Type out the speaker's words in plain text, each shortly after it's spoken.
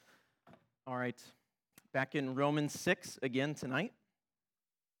All right, back in Romans 6 again tonight.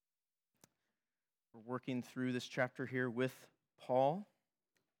 We're working through this chapter here with Paul.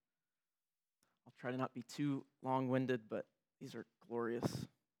 I'll try to not be too long-winded, but these are glorious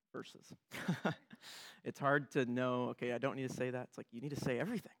verses. It's hard to know, okay, I don't need to say that. It's like you need to say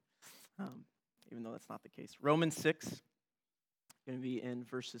everything, even though that's not the case. Romans 6, going to be in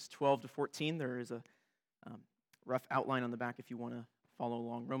verses 12 to 14. There is a rough outline on the back if you want to follow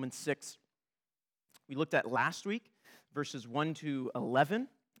along. Romans 6. We looked at last week, verses 1 to 11.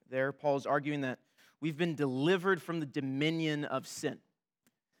 There, Paul's arguing that we've been delivered from the dominion of sin.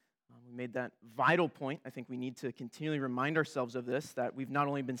 We made that vital point. I think we need to continually remind ourselves of this, that we've not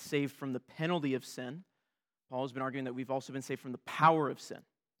only been saved from the penalty of sin, Paul has been arguing that we've also been saved from the power of sin.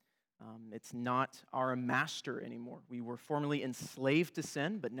 It's not our master anymore. We were formerly enslaved to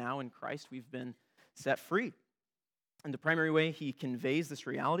sin, but now in Christ we've been set free. And the primary way he conveys this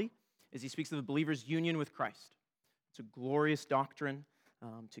reality is he speaks of the believer's union with Christ. It's a glorious doctrine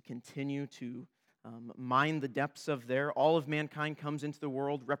to continue to mine the depths of there. All of mankind comes into the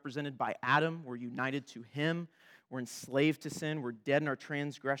world represented by Adam. We're united to him. We're enslaved to sin. We're dead in our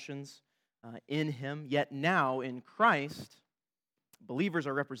transgressions in him. Yet now in Christ, believers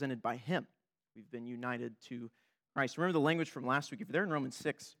are represented by him. We've been united to Christ. Remember the language from last week. If you're there in Romans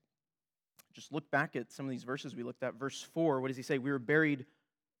 6, just look back at some of these verses we looked at. Verse 4, what does he say? We were buried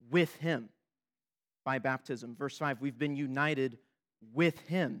with him by baptism. Verse 5, we've been united with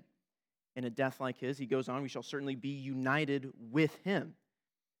him in a death like his. He goes on, we shall certainly be united with him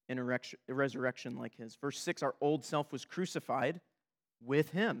in a resurrection like his. Verse 6, our old self was crucified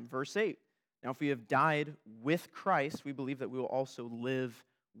with him. Verse 8, now if we have died with Christ, we believe that we will also live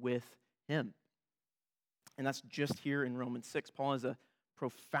with him. And that's just here in Romans 6. Paul has a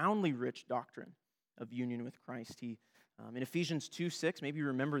profoundly rich doctrine of union with Christ. In Ephesians 2:6, maybe you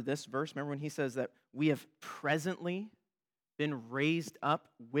remember this verse. Remember when he says that we have presently been raised up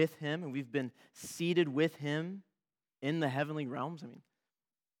with him and we've been seated with him in the heavenly realms? I mean,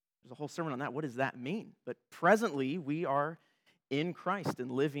 there's a whole sermon on that. What does that mean? But presently, we are in Christ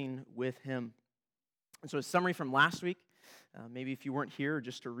and living with him. And so a summary from last week, maybe if you weren't here,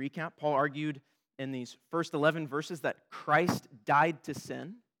 just to recap, Paul argued in these first 11 verses that Christ died to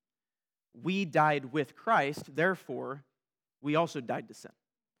sin. We died with Christ, therefore, we also died to sin.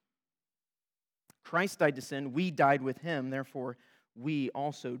 Christ died to sin, we died with him, therefore, we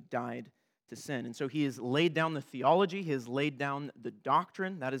also died to sin. And so he has laid down the theology, he has laid down the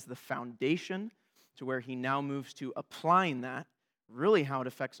doctrine, that is the foundation, to where he now moves to applying that, really how it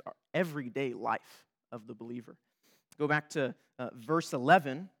affects our everyday life of the believer. Go back to verse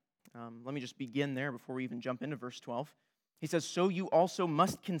 11. Let me just begin there before we even jump into verse 12. He says, so you also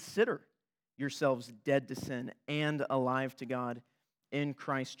must consider yourselves dead to sin and alive to God in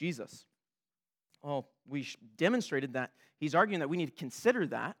Christ Jesus. Well, we demonstrated that he's arguing that we need to consider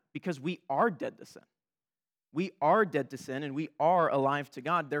that because we are dead to sin. We are dead to sin and we are alive to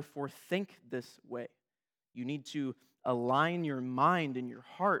God. Therefore, think this way. You need to align your mind and your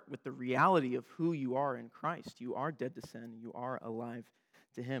heart with the reality of who you are in Christ. You are dead to sin. You are alive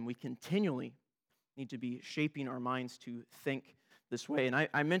to him. We continually need to be shaping our minds to think this way. And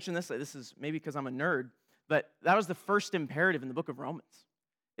I mentioned this is maybe because I'm a nerd, but that was the first imperative in the book of Romans.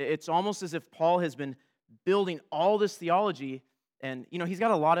 It's almost as if Paul has been building all this theology, and he's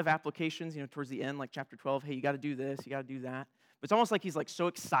got a lot of applications, towards the end, like chapter 12, hey, you got to do this, you got to do that. But it's almost like he's like so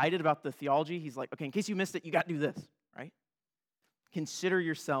excited about the theology, he's like, okay, in case you missed it, you got to do this, right? Consider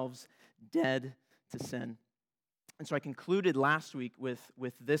yourselves dead to sin. And so I concluded last week with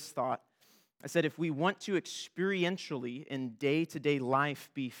this thought. I said, if we want to experientially in day-to-day life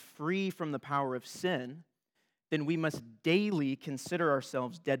be free from the power of sin, then we must daily consider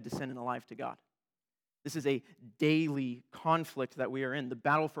ourselves dead to sin and alive to God. This is a daily conflict that we are in. The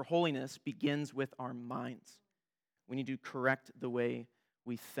battle for holiness begins with our minds. We need to correct the way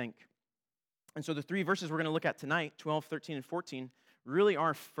we think. And so the three verses we're going to look at tonight, 12, 13, and 14, really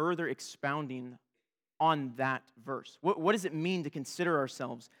are further expounding on that verse. What does it mean to consider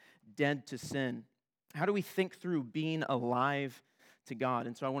ourselves dead to sin? How do we think through being alive to God?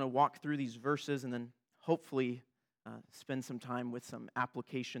 And so I want to walk through these verses and then hopefully spend some time with some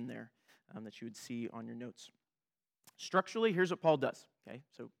application there that you would see on your notes. Structurally, here's what Paul does. Okay,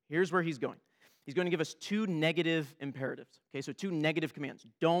 so here's where he's going. He's going to give us two negative imperatives. Okay, so two negative commands.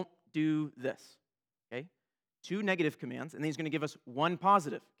 Don't do this. Okay, two negative commands, and then he's going to give us one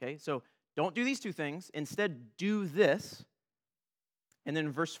positive. Okay, so don't do these two things. Instead, do this. And then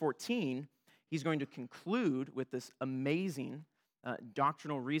in verse 14, he's going to conclude with this amazing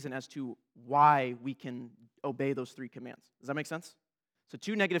doctrinal reason as to why we can obey those three commands. Does that make sense? So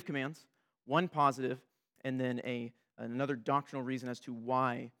two negative commands, one positive, and then another doctrinal reason as to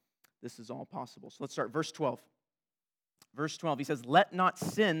why this is all possible. So let's start. Verse 12. Verse 12, he says, "Let not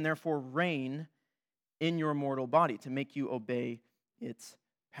sin therefore reign in your mortal body to make you obey its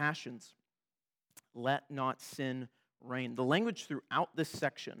passions." Let not sin reign. The language throughout this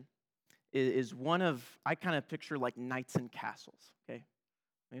section is one of, I kind of picture like knights and castles, okay?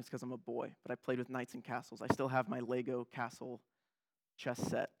 Maybe it's because I'm a boy, but I played with knights and castles. I still have my Lego castle chess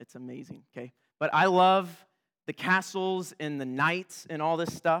set. It's amazing, okay? But I love the castles and the knights and all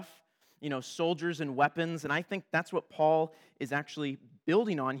this stuff, soldiers and weapons, and I think that's what Paul is actually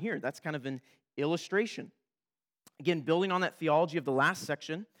building on here. That's kind of an illustration. Again, building on that theology of the last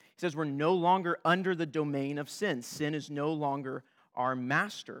section, he says we're no longer under the domain of sin. Sin is no longer our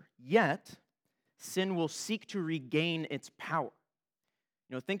master. Yet, sin will seek to regain its power.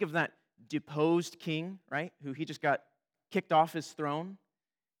 Think of that deposed king, right, who he just got kicked off his throne.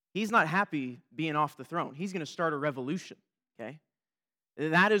 He's not happy being off the throne. He's going to start a revolution, okay?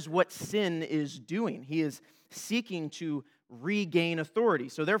 That is what sin is doing. He is seeking to regain authority.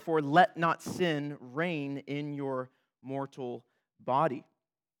 So therefore, let not sin reign in your mortal body.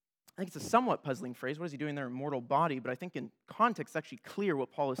 I think it's a somewhat puzzling phrase. What is he doing there in mortal body? But I think in context, it's actually clear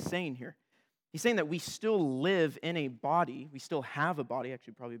what Paul is saying here. He's saying that we still live in a body, we still have a body,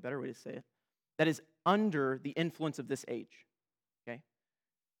 actually probably a better way to say it, that is under the influence of this age, okay?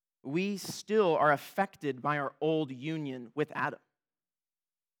 We still are affected by our old union with Adam.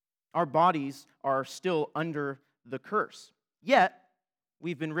 Our bodies are still under the curse. Yet,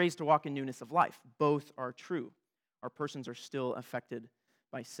 we've been raised to walk in newness of life. Both are true. Our persons are still affected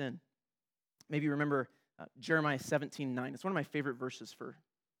by sin. Maybe you remember Jeremiah 17:9. It's one of my favorite verses for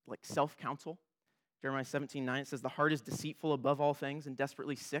self-counsel. Jeremiah 17:9, it says, "The heart is deceitful above all things and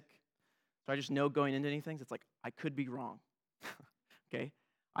desperately sick." So I just know going into anything, it's like, I could be wrong. Okay?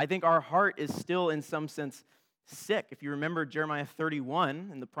 I think our heart is still, in some sense, sick. If you remember Jeremiah 31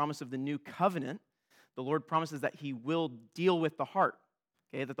 and the promise of the new covenant, the Lord promises that he will deal with the heart.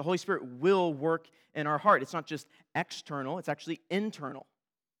 Okay? That the Holy Spirit will work in our heart. It's not just external, it's actually internal.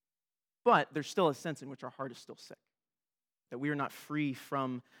 But there's still a sense in which our heart is still sick. That we are not free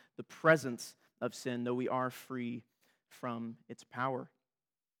from the presence of sin, though we are free from its power.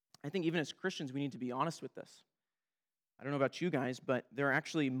 I think even as Christians, we need to be honest with this. I don't know about you guys, but there are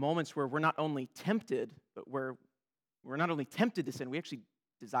actually moments where we're not only tempted, but where we're not only tempted to sin, we actually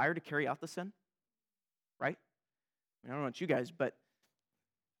desire to carry out the sin, right? I don't know about you guys, but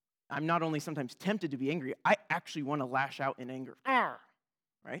I'm not only sometimes tempted to be angry, I actually want to lash out in anger,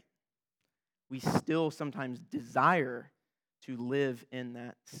 right? We still sometimes desire to live in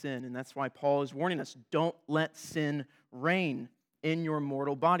that sin. And that's why Paul is warning us, don't let sin reign in your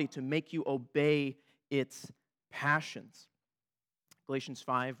mortal body to make you obey its passions. Galatians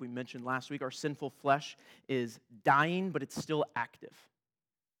 5, we mentioned last week, our sinful flesh is dying, but it's still active.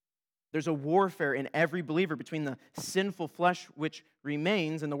 There's a warfare in every believer between the sinful flesh which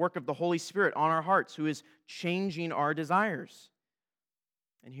remains and the work of the Holy Spirit on our hearts, who is changing our desires.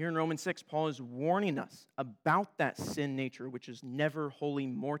 And here in Romans 6, Paul is warning us about that sin nature, which is never wholly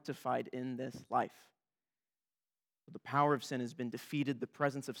mortified in this life. The power of sin has been defeated. The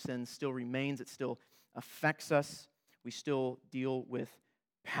presence of sin still remains. It still affects us. We still deal with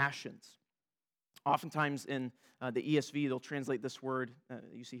passions. Oftentimes in the ESV, they'll translate this word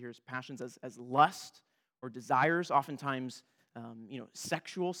you see here as passions as lust or desires. Oftentimes,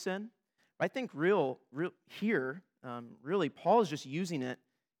 sexual sin. But I think really, Paul is just using it,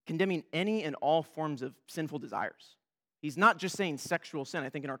 condemning any and all forms of sinful desires. He's not just saying sexual sin. I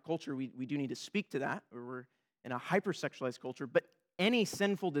think in our culture, we do need to speak to that, or we're in a hypersexualized culture, but any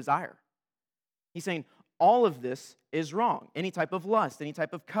sinful desire. He's saying all of this is wrong. Any type of lust, any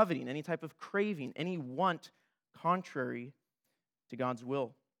type of coveting, any type of craving, any want contrary to God's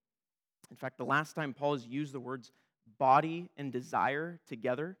will. In fact, the last time Paul has used the words body and desire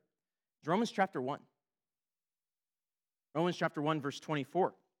together is Romans chapter 1. Romans chapter 1, verse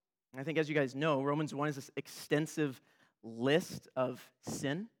 24. And I think, as you guys know, Romans 1 is this extensive list of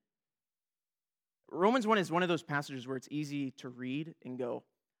sin. Romans 1 is one of those passages where it's easy to read and go,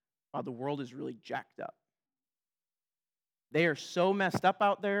 wow, the world is really jacked up. They are so messed up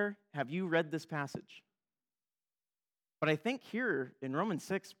out there. Have you read this passage? But I think here in Romans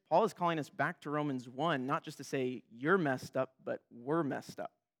 6, Paul is calling us back to Romans 1, not just to say you're messed up, but we're messed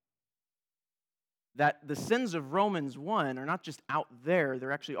up. That the sins of Romans 1 are not just out there,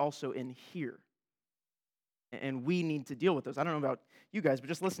 they're actually also in here. And we need to deal with those. I don't know about you guys, but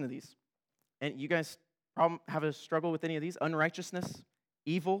just listen to these. And you guys have a struggle with any of these? Unrighteousness,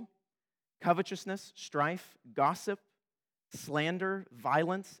 evil, covetousness, strife, gossip, slander,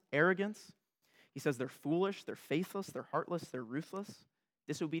 violence, arrogance, he says they're foolish, they're faithless, they're heartless, they're ruthless,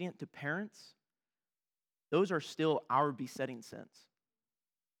 disobedient to parents, those are still our besetting sins.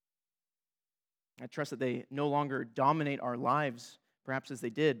 I trust that they no longer dominate our lives, perhaps as they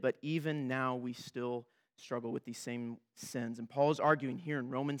did, but even now we still struggle with these same sins. And Paul is arguing here in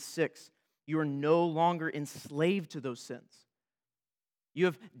Romans 6, you are no longer enslaved to those sins. You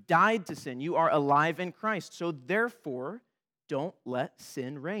have died to sin. You are alive in Christ. So therefore, don't let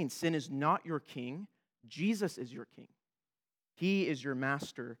sin reign. Sin is not your king. Jesus is your king. He is your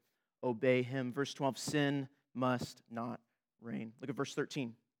master. Obey him. Verse 12, sin must not reign. Look at verse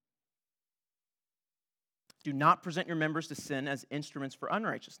 13. Do not present your members to sin as instruments for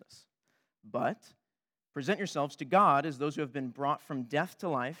unrighteousness, but present yourselves to God as those who have been brought from death to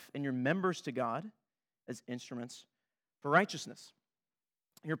life, and your members to God as instruments for righteousness.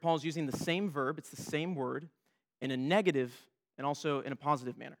 Here Paul's using the same verb, it's the same word, in a negative and also in a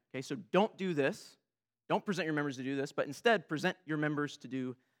positive manner. Okay, so don't do this. Don't present your members to do this, but instead present your members to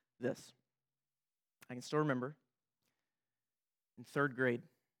do this. I can still remember in third grade,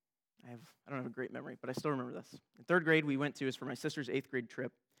 I don't have a great memory, but I still remember this. In third grade, we went to, it was for my sister's 8th grade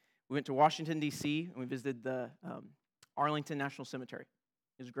trip. We went to Washington, D.C., and we visited the Arlington National Cemetery.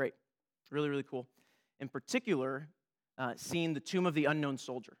 It was great. Really, really cool. In particular, seeing the Tomb of the Unknown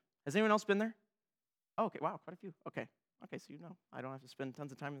Soldier. Has anyone else been there? Oh, okay, wow, quite a few. Okay, so you know, I don't have to spend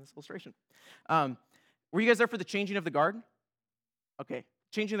tons of time in this illustration. Were you guys there for the changing of the guard? Okay,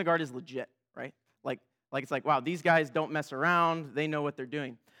 changing the guard is legit, right? Like it's like, wow, these guys don't mess around. They know what they're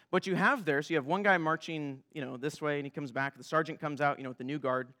doing. What you have there, so you have one guy marching, this way, and he comes back. The sergeant comes out, with the new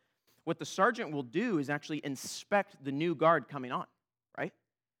guard. What the sergeant will do is actually inspect the new guard coming on, right?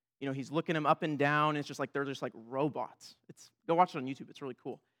 He's looking them up and down. And it's just like they're just like robots. Go watch it on YouTube. It's really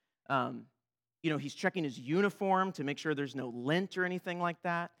cool. He's checking his uniform to make sure there's no lint or anything like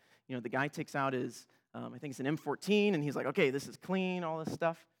that. The guy takes out his, I think it's an M14, and he's like, okay, this is clean, all this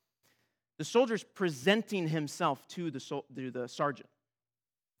stuff. The soldier's presenting himself to the sergeant.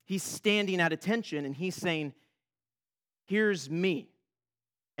 He's standing at attention, and he's saying, here's me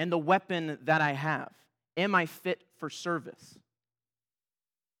and the weapon that I have. Am I fit for service?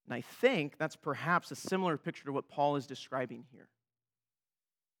 And I think that's perhaps a similar picture to what Paul is describing here.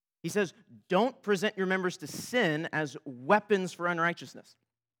 He says, don't present your members to sin as weapons for unrighteousness.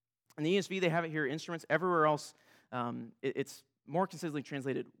 In the ESV, they have it here, instruments. Everywhere else, it's more consistently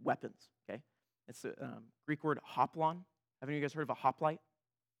translated weapons, okay? It's the Greek word hoplon. Have any of you guys heard of a hoplite?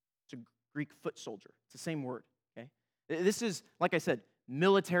 It's a Greek foot soldier. It's the same word, okay? This is, like I said,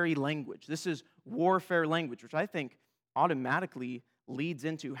 military language. This is warfare language, which I think automatically leads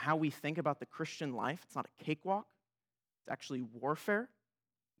into how we think about the Christian life. It's not a cakewalk. It's actually warfare,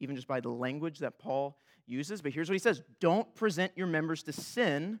 even just by the language that Paul uses. But here's what he says. Don't present your members to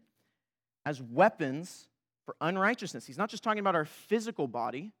sin as weapons for unrighteousness. He's not just talking about our physical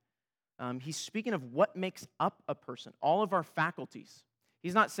body. He's speaking of what makes up a person, all of our faculties.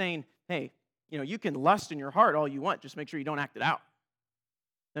 He's not saying, hey, you can lust in your heart all you want. Just make sure you don't act it out.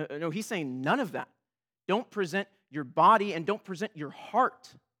 No, he's saying none of that. Don't present your body and don't present your heart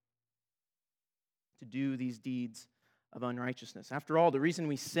to do these deeds of unrighteousness. After all, the reason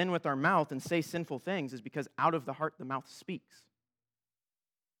we sin with our mouth and say sinful things is because out of the heart the mouth speaks.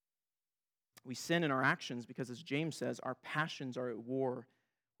 We sin in our actions because, as James says, our passions are at war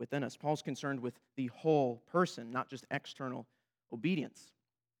within us. Paul's concerned with the whole person, not just external obedience.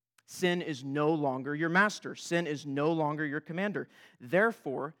 Sin is no longer your master. Sin is no longer your commander.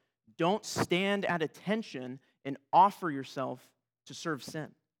 Therefore, don't stand at attention and offer yourself to serve sin.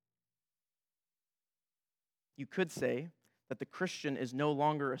 You could say that the Christian is no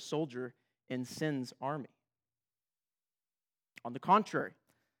longer a soldier in sin's army. On the contrary,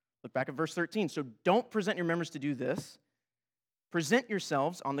 look back at verse 13. So don't present your members to do this. Present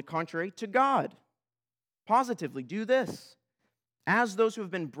yourselves, on the contrary, to God. Positively, do this. As those who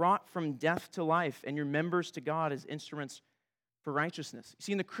have been brought from death to life, and your members to God as instruments for righteousness. You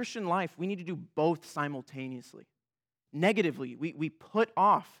see, in the Christian life, we need to do both simultaneously. Negatively, we put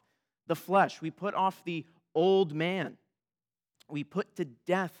off the flesh. We put off the old man. We put to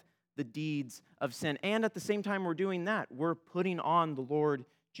death the deeds of sin. And at the same time we're doing that, we're putting on the Lord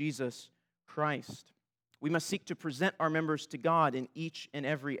Jesus Christ. We must seek to present our members to God in each and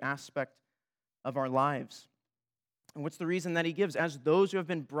every aspect of our lives. And what's the reason that he gives? As those who have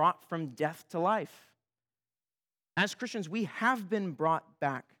been brought from death to life. As Christians, we have been brought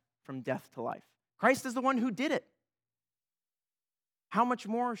back from death to life. Christ is the one who did it. How much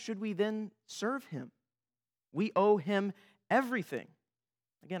more should we then serve him? We owe him everything.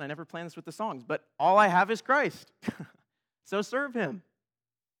 Again, I never planned this with the songs, but all I have is Christ. So serve him.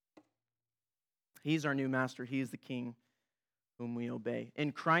 He's our new master. He is the king whom we obey.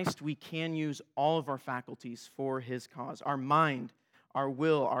 In Christ, we can use all of our faculties for his cause. Our mind, our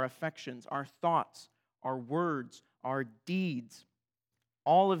will, our affections, our thoughts, our words, our deeds.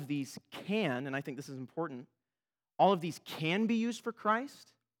 All of these can, and I think this is important, all of these can be used for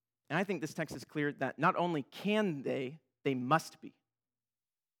Christ. And I think this text is clear that not only can they must be.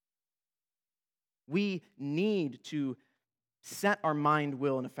 We need to set our mind,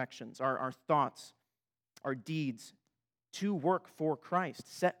 will, and affections, our thoughts, our deeds to work for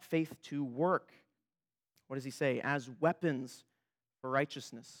Christ. Set faith to work. What does he say? As weapons for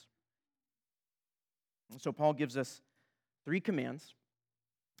righteousness. And so Paul gives us 3 commands,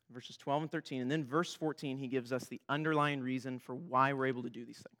 verses 12 and 13. And then verse 14, he gives us the underlying reason for why we're able to do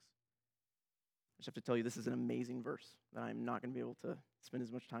these things. I just have to tell you, this is an amazing verse that I'm not going to be able to spend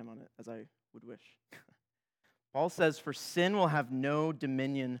as much time on it as I would wish. Paul says, "For sin will have no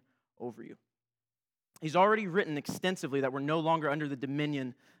dominion over you." He's already written extensively that we're no longer under the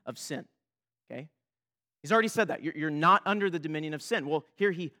dominion of sin, okay? He's already said that. You're not under the dominion of sin. Well,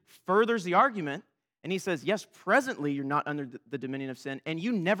 here he furthers the argument, and he says, yes, presently you're not under the dominion of sin, and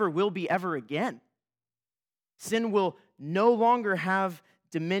you never will be ever again. Sin will no longer have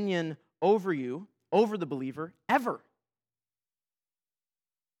dominion over you, over the believer, ever.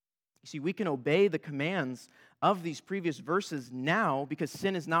 You see, we can obey the commands of these previous verses now because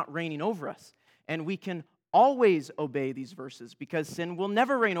sin is not reigning over us. And we can always obey these verses because sin will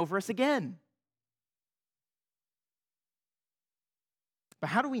never reign over us again. But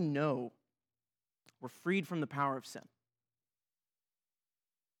how do we know we're freed from the power of sin?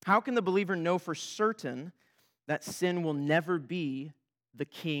 How can the believer know for certain that sin will never be the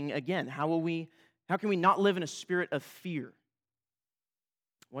king again? How can we not live in a spirit of fear?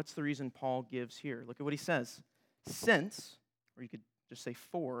 What's the reason Paul gives here? Look at what he says. Since, or you could just say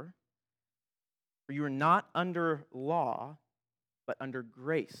for you are not under law, but under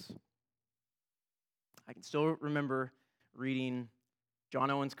grace. I can still remember reading John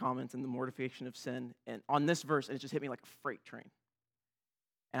Owen's comments in The Mortification of Sin, and on this verse, and it just hit me like a freight train.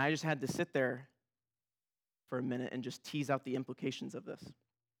 And I just had to sit there for a minute and just tease out the implications of this.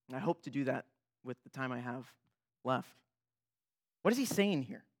 And I hope to do that with the time I have left. What is he saying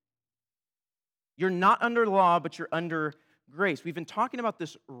here? You're not under law, but you're under grace. We've been talking about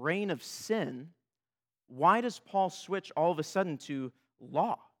this reign of sin. Why does Paul switch all of a sudden to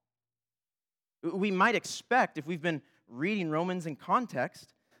law? We might expect, if we've been reading Romans in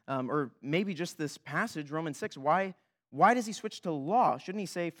context, or maybe just this passage, Romans 6, why does he switch to law? Shouldn't he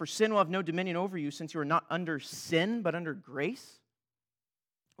say, for sin will have no dominion over you since you are not under sin, but under grace?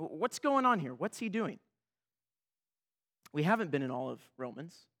 What's going on here? What's he doing? We haven't been in all of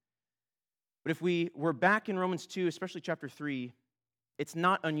Romans. But if we were back in Romans 2, especially chapter 3, it's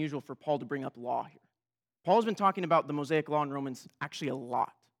not unusual for Paul to bring up law here. Paul's been talking about the Mosaic law in Romans actually a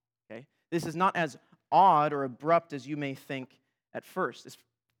lot. Okay? This is not as odd or abrupt as you may think at first.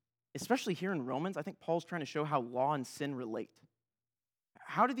 Especially here in Romans, I think Paul's trying to show how law and sin relate.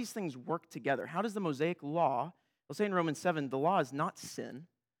 How do these things work together? How does the Mosaic law, we'll say in Romans 7, the law is not sin,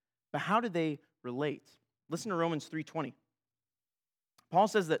 but how do they relate? Listen to Romans 3:20. Paul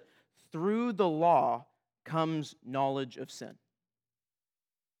says that through the law comes knowledge of sin.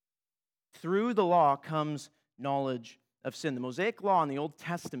 Through the law comes knowledge of sin. The Mosaic law in the Old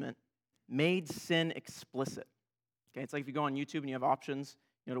Testament made sin explicit. Okay, it's like if you go on YouTube and you have options,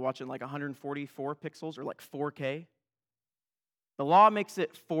 to watch it in like 144 pixels or like 4K. The law makes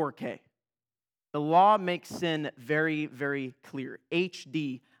it 4K. The law makes sin very, very clear.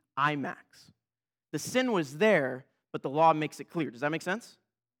 HD, IMAX. The sin was there, but the law makes it clear. Does that make sense?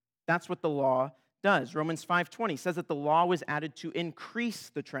 That's what the law does. Romans 5:20 says that the law was added to increase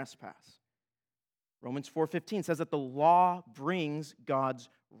the trespass. Romans 4:15 says that the law brings God's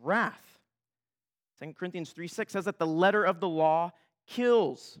wrath. 2 Corinthians 3:6 says that the letter of the law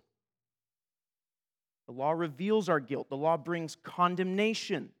kills. The law reveals our guilt. The law brings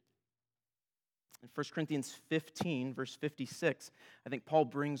condemnation. In 1 Corinthians 15, verse 56, I think Paul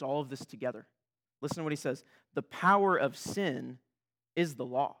brings all of this together. Listen to what he says. The power of sin is the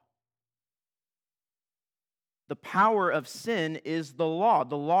law. The power of sin is the law.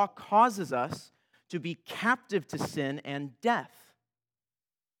 The law causes us to be captive to sin and death.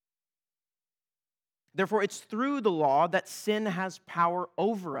 Therefore, it's through the law that sin has power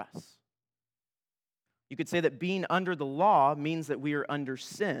over us. You could say that being under the law means that we are under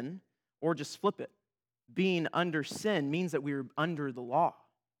sin, or just flip it. Being under sin means that we are under the law.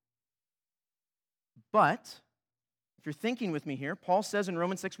 But, if you're thinking with me here, Paul says in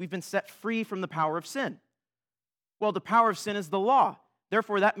Romans 6, we've been set free from the power of sin. Well, the power of sin is the law.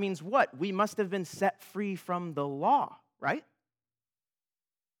 Therefore, that means what? We must have been set free from the law, right?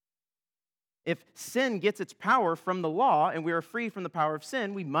 If sin gets its power from the law and we are free from the power of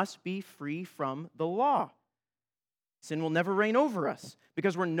sin, we must be free from the law. Sin will never reign over us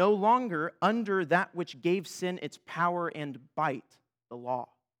because we're no longer under that which gave sin its power and bite, the law.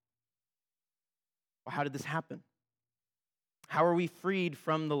 Well, how did this happen? How are we freed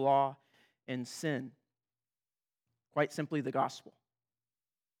from the law and sin? Quite simply, the gospel.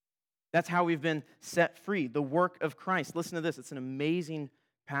 That's how we've been set free, the work of Christ. Listen to this. It's an amazing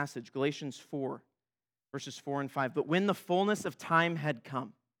passage, Galatians 4, verses 4 and 5. But when the fullness of time had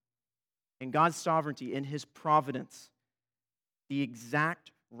come, in God's sovereignty, in his providence, the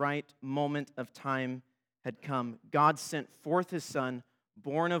exact right moment of time had come. God sent forth his Son,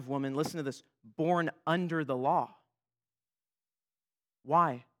 born of woman, listen to this, born under the law.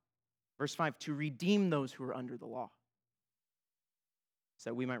 Why? Verse 5, to redeem those who are under the law, so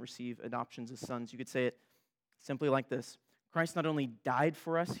that we might receive adoptions as sons. You could say it simply like this. Christ not only died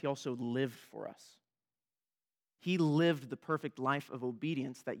for us, he also lived for us. He lived the perfect life of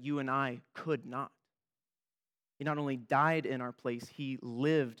obedience that you and I could not. He not only died in our place, he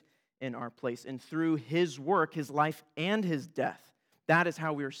lived in our place. And through his work, his life, and his death, that is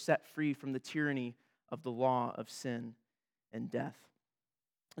how we are set free from the tyranny of the law of sin and death.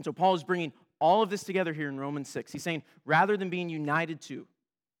 And so Paul is bringing all of this together here in Romans 6. He's saying, rather than being united to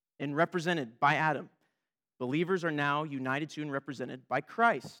and represented by Adam, believers are now united to and represented by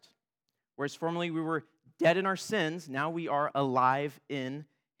Christ. Whereas formerly we were dead in our sins, now we are alive in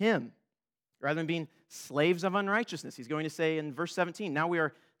him. Rather than being slaves of unrighteousness, he's going to say in verse 17, now we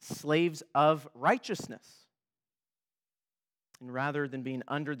are slaves of righteousness. And rather than being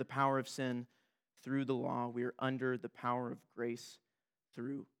under the power of sin through the law, we are under the power of grace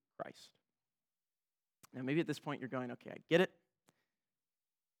through Christ. Now, maybe at this point you're going, okay, I get it.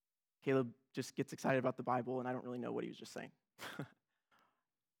 Caleb just gets excited about the Bible, and I don't really know what he was just saying.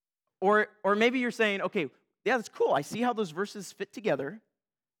 Or maybe you're saying, okay, yeah, that's cool. I see how those verses fit together,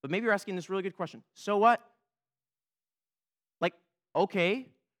 but maybe you're asking this really good question. So what? Like, okay,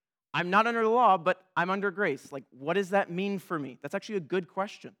 I'm not under the law, but I'm under grace. Like, what does that mean for me? That's actually a good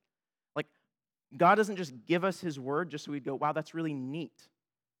question. Like, God doesn't just give us his word just so we'd go, wow, that's really neat.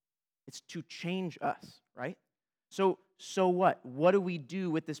 It's to change us, right? So what? What do we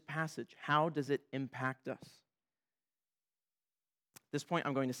do with this passage? How does it impact us? At this point,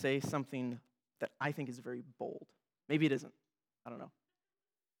 I'm going to say something that I think is very bold. Maybe it isn't. I don't know.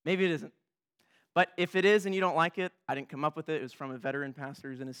 Maybe it isn't. But if it is and you don't like it, I didn't come up with it. It was from a veteran pastor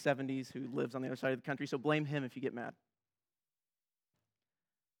who's in his 70s who lives on the other side of the country, so blame him if you get mad.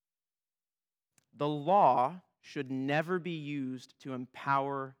 The law should never be used to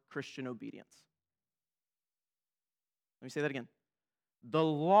empower Christian obedience. Let me say that again. The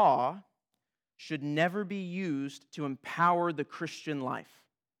law should never be used to empower the Christian life.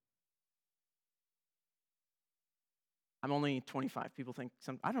 I'm only 25. People think,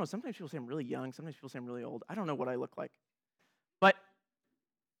 I don't know, sometimes people say I'm really young, sometimes people say I'm really old. I don't know what I look like. But,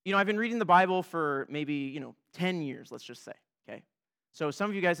 I've been reading the Bible for maybe, 10 years, let's just say, okay? So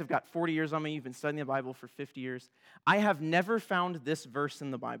some of you guys have got 40 years on me. You've been studying the Bible for 50 years. I have never found this verse in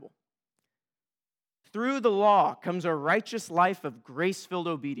the Bible. Through the law comes a righteous life of grace-filled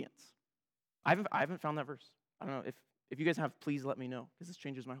obedience. I haven't found that verse. I don't know. If you guys have, please let me know, because this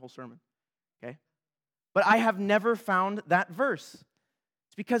changes my whole sermon, okay? But I have never found that verse.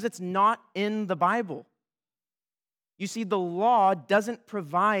 It's because it's not in the Bible. You see, the law doesn't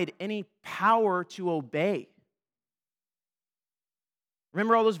provide any power to obey.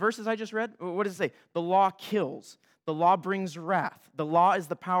 Remember all those verses I just read? What does it say? The law kills. The law brings wrath. The law is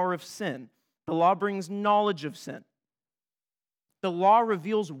the power of sin. The law brings knowledge of sin. The law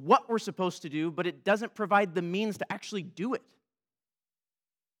reveals what we're supposed to do, but it doesn't provide the means to actually do it.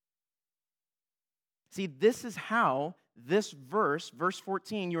 See, this is how this verse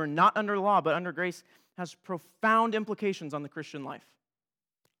 14, you are not under law but under grace, has profound implications on the Christian life.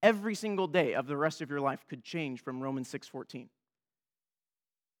 Every single day of the rest of your life could change from Romans 6:14.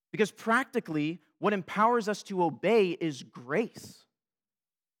 Because practically, what empowers us to obey is grace.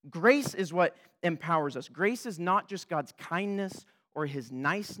 Grace is what empowers us. Grace is not just God's kindness or his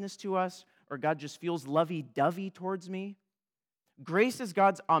niceness to us, or God just feels lovey-dovey towards me. Grace is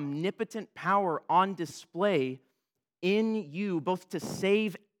God's omnipotent power on display in you, both to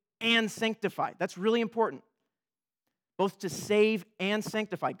save and sanctify. That's really important. Both to save and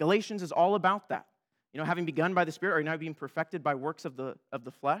sanctify. Galatians is all about that. Having begun by the Spirit, are you now being perfected by works of the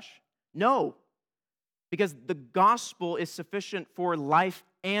flesh? No. Because the gospel is sufficient for life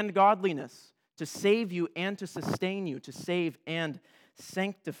and godliness, to save you and to sustain you, to save and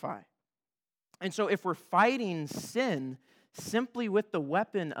sanctify. And so if we're fighting sin simply with the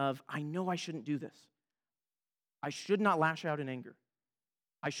weapon of, I know I shouldn't do this, I should not lash out in anger,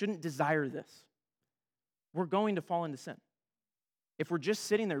 I shouldn't desire this, we're going to fall into sin. If we're just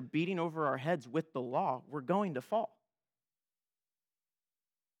sitting there beating over our heads with the law, we're going to fall.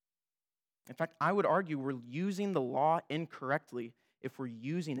 In fact, I would argue we're using the law incorrectly if we're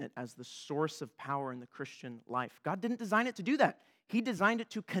using it as the source of power in the Christian life. God didn't design it to do that. He designed it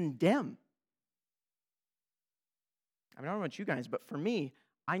to condemn. I don't know about you guys, but for me,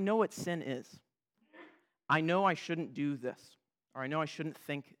 I know what sin is. I know I shouldn't do this, or I know I shouldn't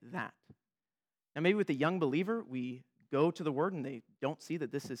think that. Now, maybe with a young believer, we go to the Word and they don't see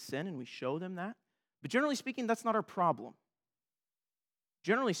that this is sin, and we show them that. But generally speaking, that's not our problem.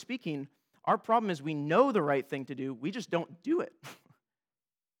 Generally speaking, our problem is we know the right thing to do, we just don't do it.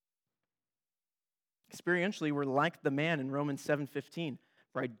 Experientially, we're like the man in Romans 7:15,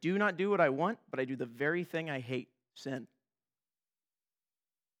 for I do not do what I want, but I do the very thing I hate, sin.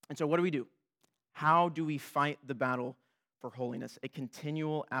 And so what do? How do we fight the battle for holiness? A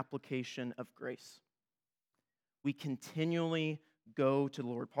continual application of grace. We continually go to the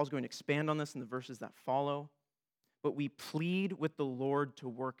Lord. Paul's going to expand on this in the verses that follow, but we plead with the Lord to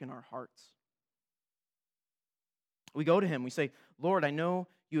work in our hearts. We go to him, we say, Lord, I know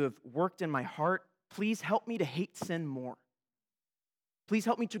you have worked in my heart. Please help me to hate sin more. Please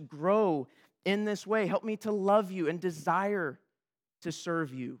help me to grow in this way. Help me to love you and desire to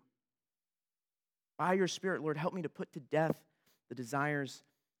serve you. By your Spirit, Lord, help me to put to death the desires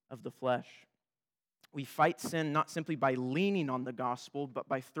of the flesh. We fight sin not simply by leaning on the gospel, but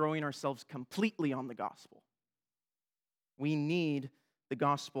by throwing ourselves completely on the gospel. We need the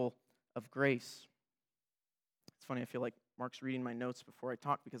gospel of grace. It's funny, I feel like Mark's reading my notes before I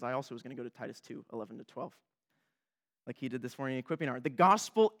talk because I also was going to go to Titus 2, 11 to 12, like he did this morning in Equipping Hour. The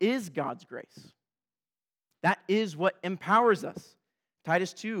gospel is God's grace. That is what empowers us.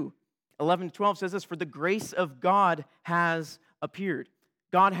 Titus 2, 11 to 12 says this, for the grace of God has appeared.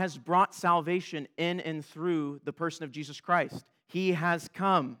 God has brought salvation in and through the person of Jesus Christ. He has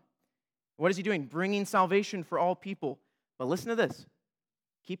come. What is he doing? Bringing salvation for all people. But listen to this.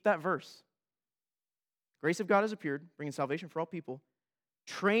 Keep that verse. Grace of God has appeared, bringing salvation for all people,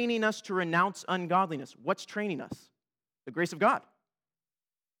 training us to renounce ungodliness. What's training us? The grace of God.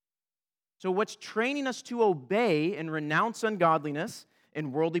 So what's training us to obey and renounce ungodliness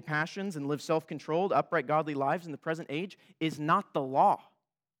and worldly passions and live self-controlled, upright, godly lives in the present age is not the law.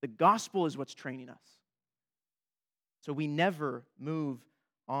 The gospel is what's training us. So we never move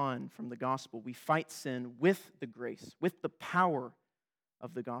on from the gospel. We fight sin with the grace, with the power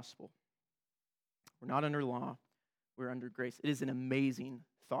of the gospel. We're not under law, we're under grace. It is an amazing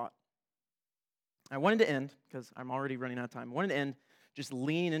thought. I wanted to end, because I'm already running out of time, I wanted to end just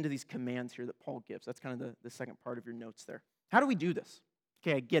leaning into these commands here that Paul gives. That's kind of the second part of your notes there. How do we do this?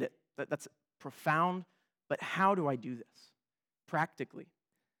 Okay, I get it. That's profound, but how do I do this practically?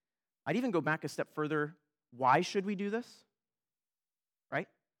 I'd even go back a step further. Why should we do this? Right?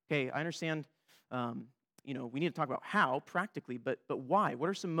 Okay, I understand, we need to talk about how practically, but why? What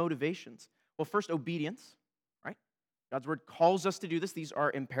are some motivations? Well, first, obedience, right? God's word calls us to do this. These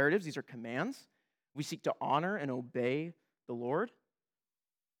are imperatives. These are commands. We seek to honor and obey the Lord.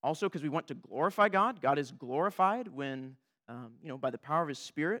 Also, because we want to glorify God. God is glorified when, by the power of His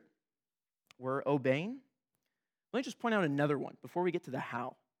Spirit, we're obeying. Let me just point out another one before we get to the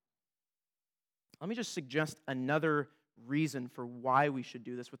how. Let me just suggest another reason for why we should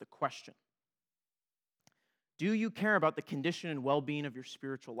do this with a question. Do you care about the condition and well-being of your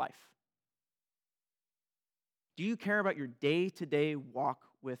spiritual life? Do you care about your day-to-day walk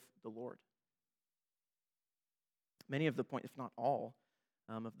with the Lord? Many of the points, if not all,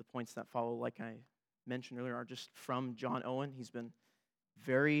 of the points that follow, like I mentioned earlier, are just from John Owen. He's been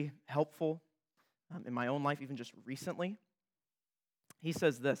very helpful in my own life, even just recently. He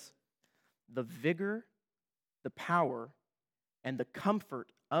says this, the vigor, the power, and the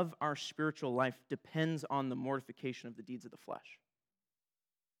comfort of our spiritual life depends on the mortification of the deeds of the flesh.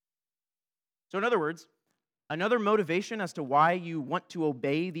 So in other words, another motivation as to why you want to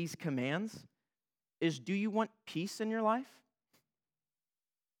obey these commands is, do you want peace in your life?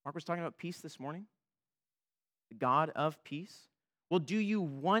 Mark was talking about peace this morning. The God of peace. Well, do you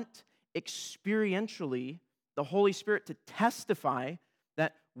want experientially the Holy Spirit to testify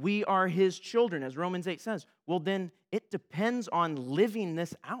that we are His children, as Romans 8 says? Well, then it depends on living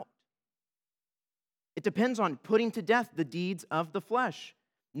this out. It depends on putting to death the deeds of the flesh,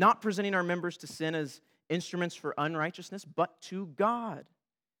 not presenting our members to sin as instruments for unrighteousness, but to God.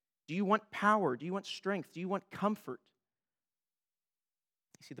 Do you want power? Do you want strength? Do you want comfort?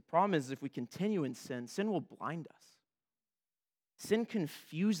 See, the problem is if we continue in sin, sin will blind us. Sin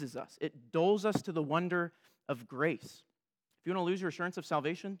confuses us. It dulls us to the wonder of grace. If you want to lose your assurance of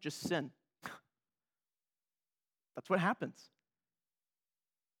salvation, just sin. That's what happens.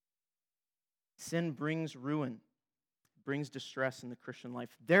 Sin brings ruin, brings distress in the Christian life.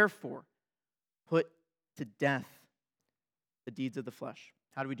 Therefore, put to death the deeds of the flesh.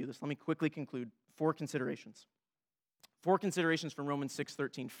 How do we do this? Let me quickly conclude. 4 considerations. 4 considerations from Romans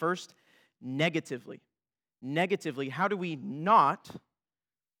 6:13. First, negatively. Negatively, how do we not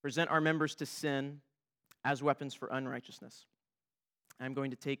present our members to sin as weapons for unrighteousness? I'm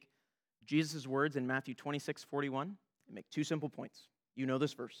going to take Jesus' words in Matthew 26:41 and make 2 simple points. You know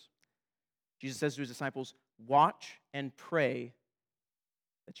this verse. Jesus says to his disciples, watch and pray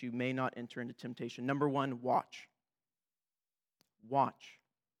that you may not enter into temptation. Number 1, watch. Watch.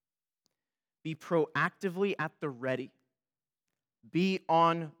 Be proactively at the ready. Be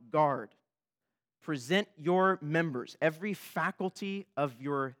on guard. Present your members, every faculty of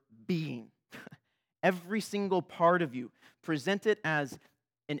your being, every single part of you, present it as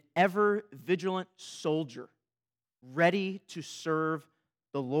an ever vigilant soldier, ready to serve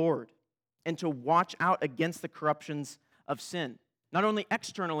the Lord and to watch out against the corruptions of sin. Not only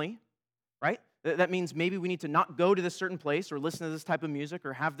externally, right? That means maybe we need to not go to this certain place or listen to this type of music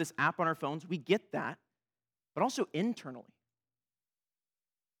or have this app on our phones. We get that. But also internally.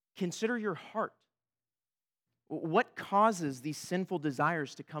 Consider your heart. What causes these sinful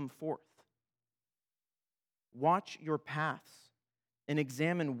desires to come forth? Watch your paths and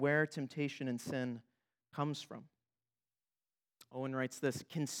examine where temptation and sin comes from. Owen writes this,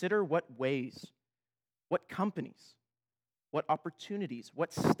 consider what ways, what companies, what opportunities,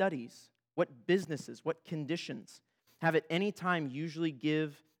 what studies, what businesses, what conditions have at any time usually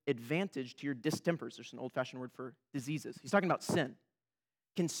give advantage to your distempers. There's an old-fashioned word for diseases. He's talking about sin.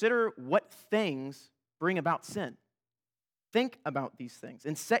 Consider what things bring about sin. Think about these things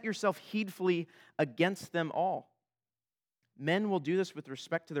and set yourself heedfully against them all. Men will do this with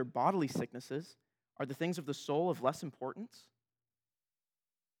respect to their bodily sicknesses. Are the things of the soul of less importance?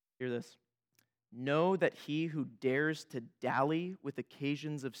 Hear this. Know that he who dares to dally with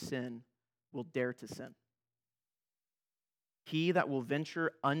occasions of sin will dare to sin. He that will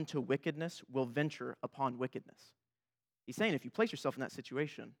venture unto wickedness will venture upon wickedness. He's saying if you place yourself in that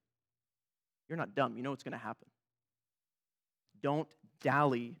situation, you're not dumb. You know what's going to happen. Don't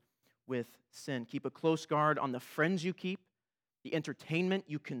dally with sin. Keep a close guard on the friends you keep, the entertainment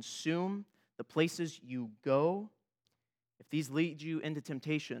you consume, the places you go. If these lead you into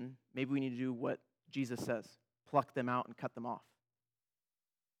temptation, maybe we need to do what Jesus says. Pluck them out and cut them off.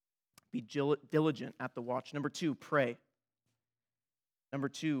 Be diligent at the watch. Number 2, pray. Number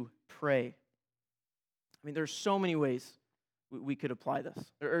 2, pray. I mean, there's so many ways we could apply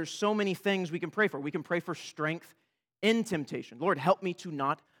this. There are so many things we can pray for. We can pray for strength in temptation. Lord, help me to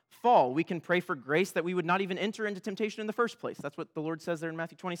not fall. We can pray for grace that we would not even enter into temptation in the first place. That's what the Lord says there in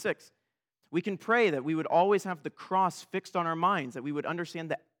Matthew 26. We can pray that we would always have the cross fixed on our minds, that we would understand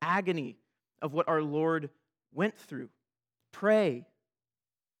the agony of what our Lord went through. Pray.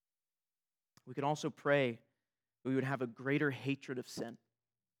 We can also pray that we would have a greater hatred of sin.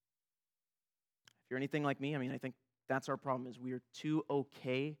 If you're anything like me, I think that's our problem, is we are too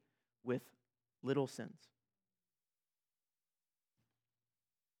okay with little sins.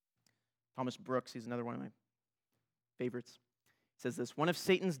 Thomas Brooks, he's another one of my favorites, says this, one of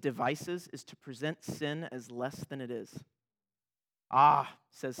Satan's devices is to present sin as less than it is. Ah,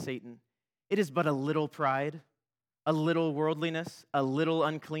 says Satan, it is but a little pride, a little worldliness, a little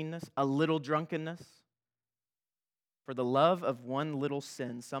uncleanness, a little drunkenness. For the love of one little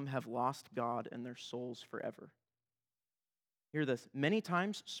sin, some have lost God and their souls forever. Hear this, many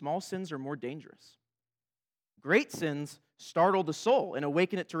times small sins are more dangerous. Great sins startle the soul and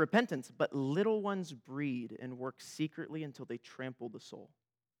awaken it to repentance, but little ones breed and work secretly until they trample the soul.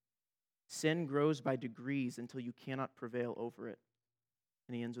 Sin grows by degrees until you cannot prevail over it.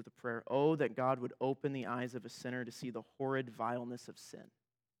 And he ends with a prayer, oh, that God would open the eyes of a sinner to see the horrid vileness of sin.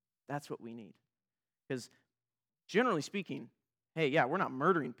 That's what we need. Because generally speaking, hey, yeah, we're not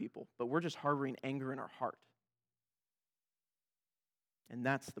murdering people, but we're just harboring anger in our heart. And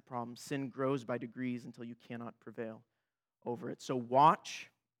that's the problem. Sin grows by degrees until you cannot prevail over it. So watch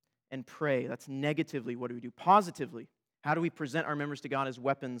and pray. That's negatively. What do we do? Positively, how do we present our members to God as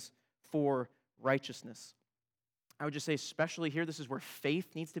weapons for righteousness? I would just say, especially here, this is where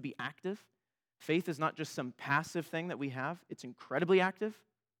faith needs to be active. Faith is not just some passive thing that we have. It's incredibly active.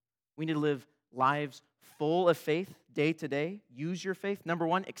 We need to live lives full of faith day to day. Use your faith. Number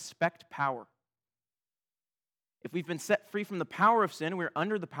 1, expect power. If we've been set free from the power of sin, we're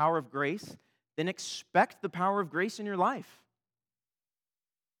under the power of grace, then expect the power of grace in your life.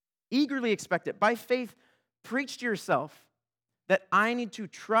 Eagerly expect it. By faith, preach to yourself that I need to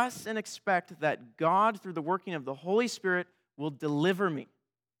trust and expect that God, through the working of the Holy Spirit, will deliver me.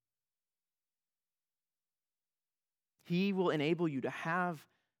 He will enable you to have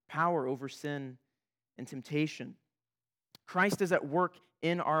power over sin and temptation. Christ is at work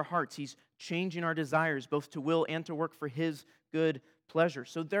in our hearts. He's changing our desires, both to will and to work for His good pleasure.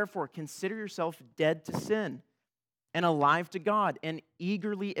 So therefore, consider yourself dead to sin and alive to God, and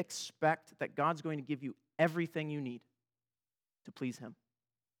eagerly expect that God's going to give you everything you need to please Him.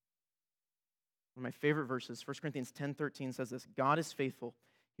 One of my favorite verses, 1 Corinthians 10:13 says this: God is faithful.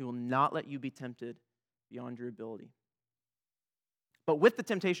 He will not let you be tempted beyond your ability. But with the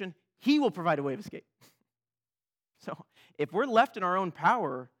temptation, He will provide a way of escape. So if we're left in our own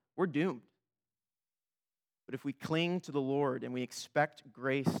power, we're doomed. But if we cling to the Lord and we expect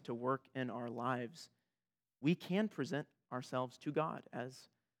grace to work in our lives, we can present ourselves to God as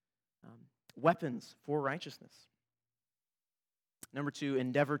weapons for righteousness. Number 2,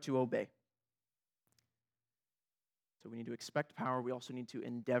 endeavor to obey. So we need to expect power. We also need to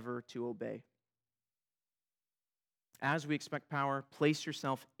endeavor to obey. As we expect power, place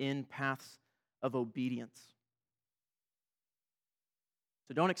yourself in paths of obedience.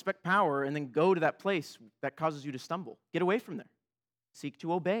 So don't expect power and then go to that place that causes you to stumble. Get away from there. Seek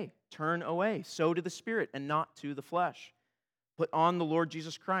to obey. Turn away. Sow to the Spirit and not to the flesh. Put on the Lord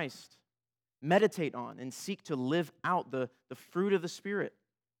Jesus Christ. Meditate on and seek to live out the fruit of the Spirit.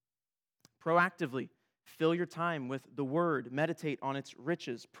 Proactively fill your time with the Word. Meditate on its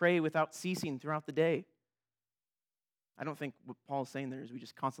riches. Pray without ceasing throughout the day. I don't think what Paul is saying there is we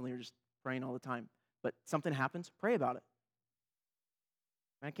just constantly are just praying all the time. But something happens, pray about it.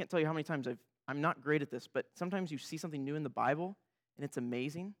 I can't tell you how many times I'm not great at this, but sometimes you see something new in the Bible and it's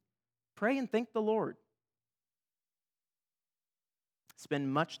amazing. Pray and thank the Lord.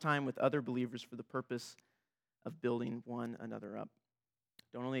 Spend much time with other believers for the purpose of building one another up.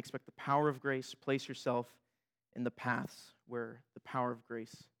 Don't only expect the power of grace, place yourself in the paths where the power of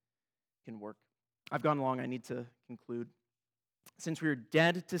grace can work. I've gone long, I need to conclude. Since we are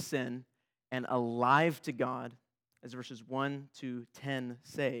dead to sin and alive to God, as verses 1 to 10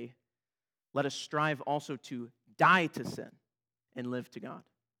 say, let us strive also to die to sin and live to God.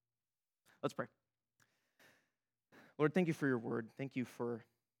 Let's pray. Lord, thank you for your word. Thank you for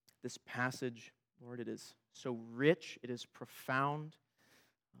this passage. Lord, it is so rich. It is profound.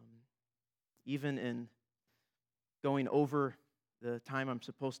 Even in going over the time I'm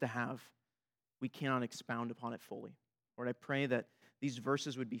supposed to have, we cannot expound upon it fully. Lord, I pray that these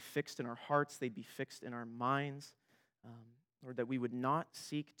verses would be fixed in our hearts. They'd be fixed in our minds. Lord, that we would not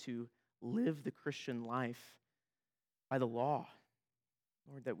seek to live the Christian life by the law.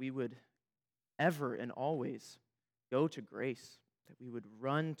 Lord, that we would ever and always go to grace, that we would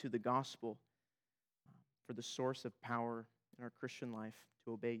run to the gospel for the source of power in our Christian life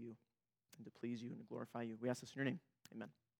to obey you and to please you and to glorify you. We ask this in your name. Amen.